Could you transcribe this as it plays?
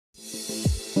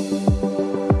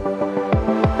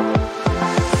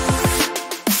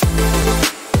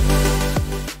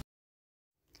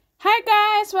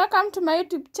welcome to my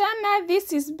YouTube channel.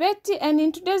 This is Betty, and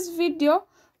in today's video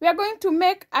we are going to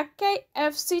make a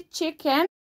KFC chicken,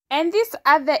 and these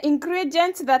are the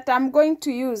ingredients that I'm going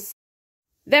to use.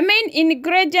 The main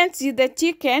ingredients is the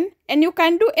chicken, and you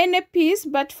can do any piece,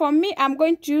 but for me I'm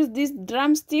going to use this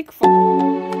drumstick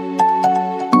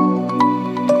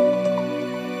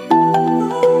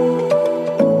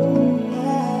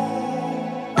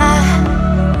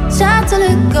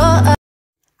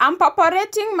I'm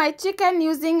preparating my chicken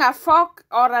using a fork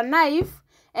or a knife,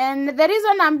 and the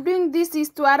reason I'm doing this is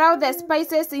to allow the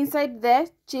spices inside the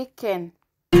chicken.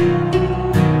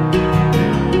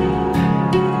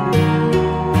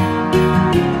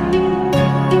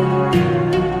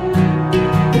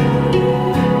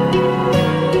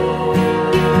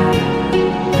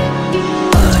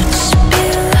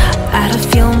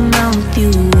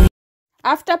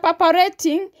 After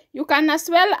preparating, you can as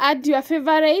well add your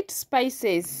favorite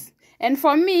spices. And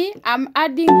for me, I'm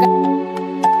adding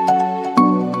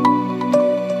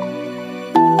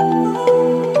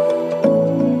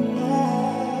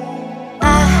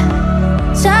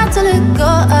I try to let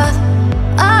go of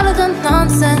all of the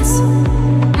nonsense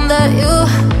that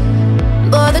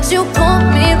you put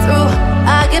me through.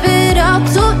 I give it all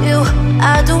to you,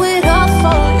 I do it all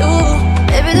for you.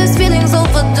 Maybe this feeling's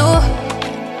overdue.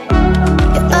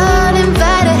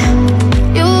 Uninvited,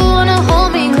 you wanna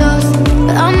hold me close,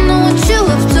 but I know what you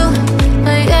have to.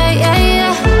 Yeah, yeah,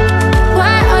 yeah.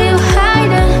 Why are you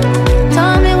hiding?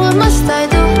 Tell me, what must I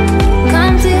do?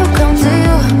 Come to you, come to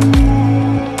you.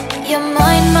 You're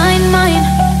mine, mine, mine.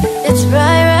 It's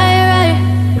right, right, right.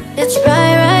 It's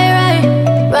right, right, right,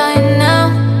 right now.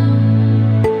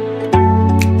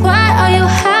 Why are you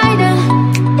hiding?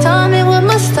 Tell me, what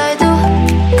must I do?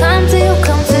 Come to you,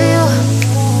 come to you.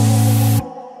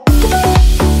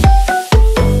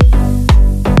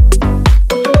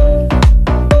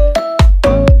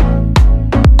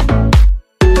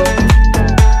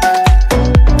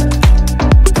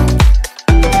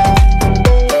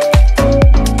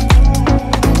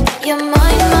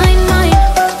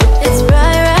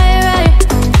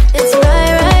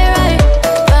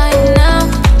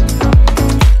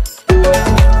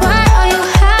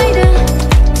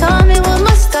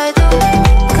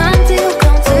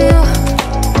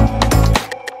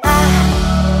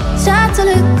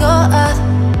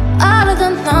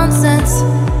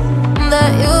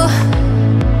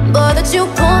 You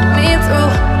put me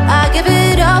through. I give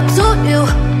it all to you,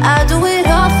 I do it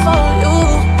all for you.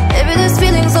 Maybe this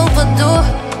feeling's overdue.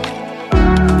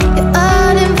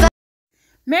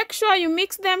 Make sure you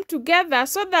mix them together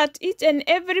so that each and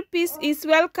every piece is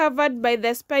well covered by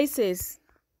the spices.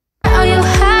 Are you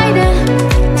hiding?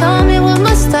 Tell me, what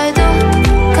must I do?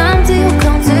 Come to you,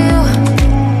 come to you.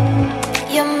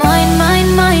 You're mine,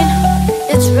 mine, mine.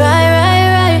 It's right, right,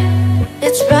 right.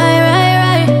 It's right, right,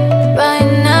 right,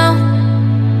 right now.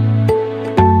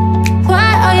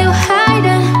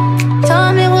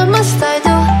 Tell me, what must I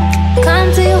do?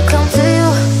 Come to you, come to you.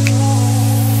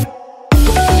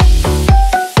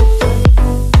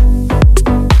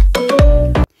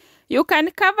 You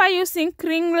can cover using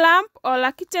cling lamp or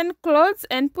a kitchen cloth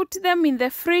and put them in the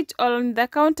fridge or on the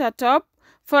countertop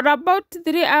for about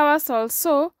 3 hours or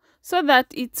so that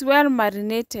it's well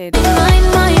marinated.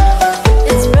 Mine, mine.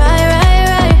 It's right, right,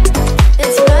 right.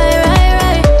 It's right, right,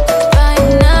 right,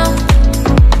 right now.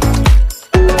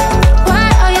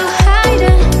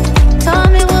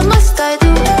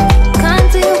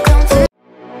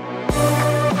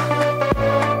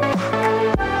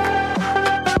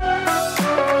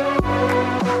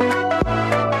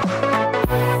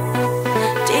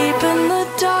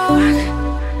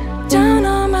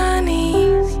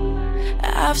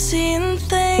 I've seen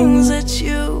things that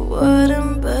you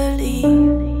wouldn't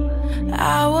believe.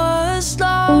 I was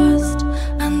lost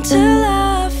until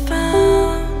I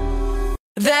found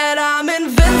that I'm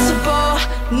invincible.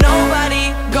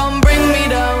 Nobody gon' bring me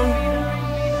down.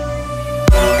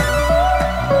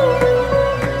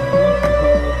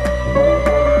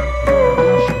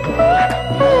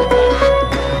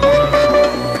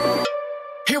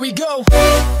 Here we go.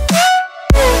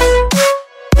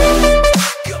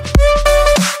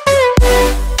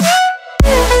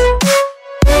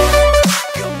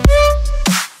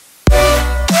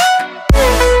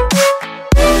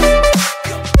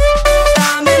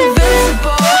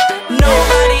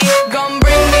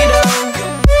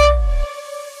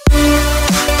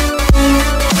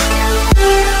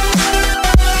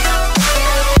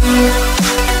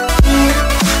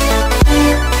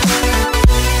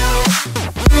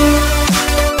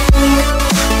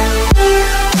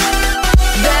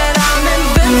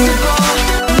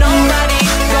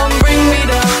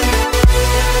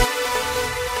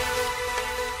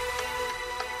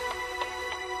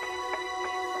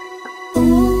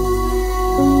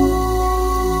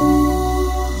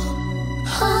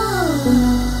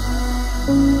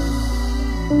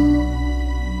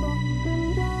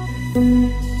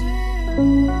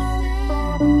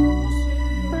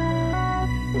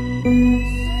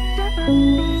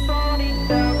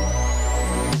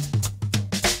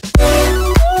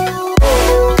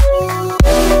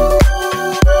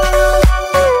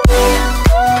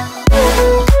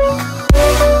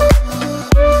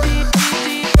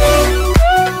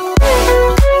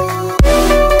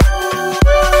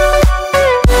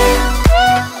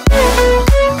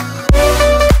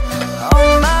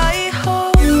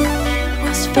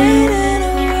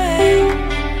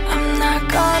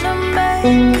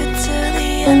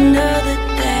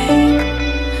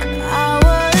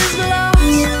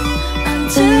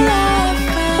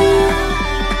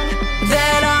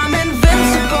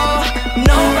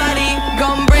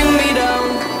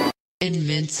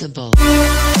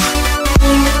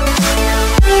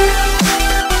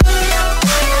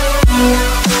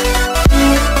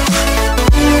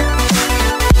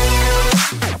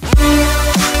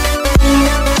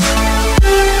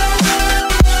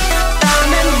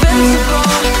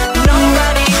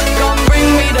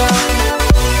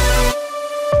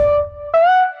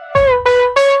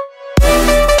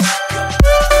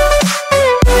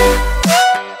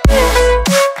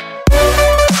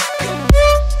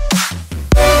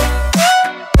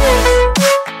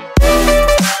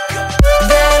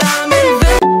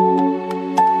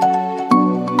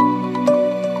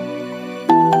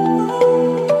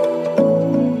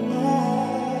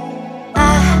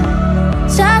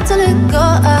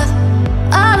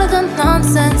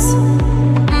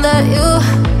 at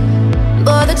you,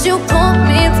 boy, that you pull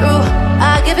me through.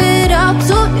 I give it up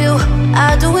to you,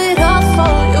 I do it all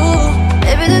for you.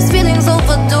 Maybe this feeling's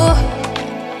overdue.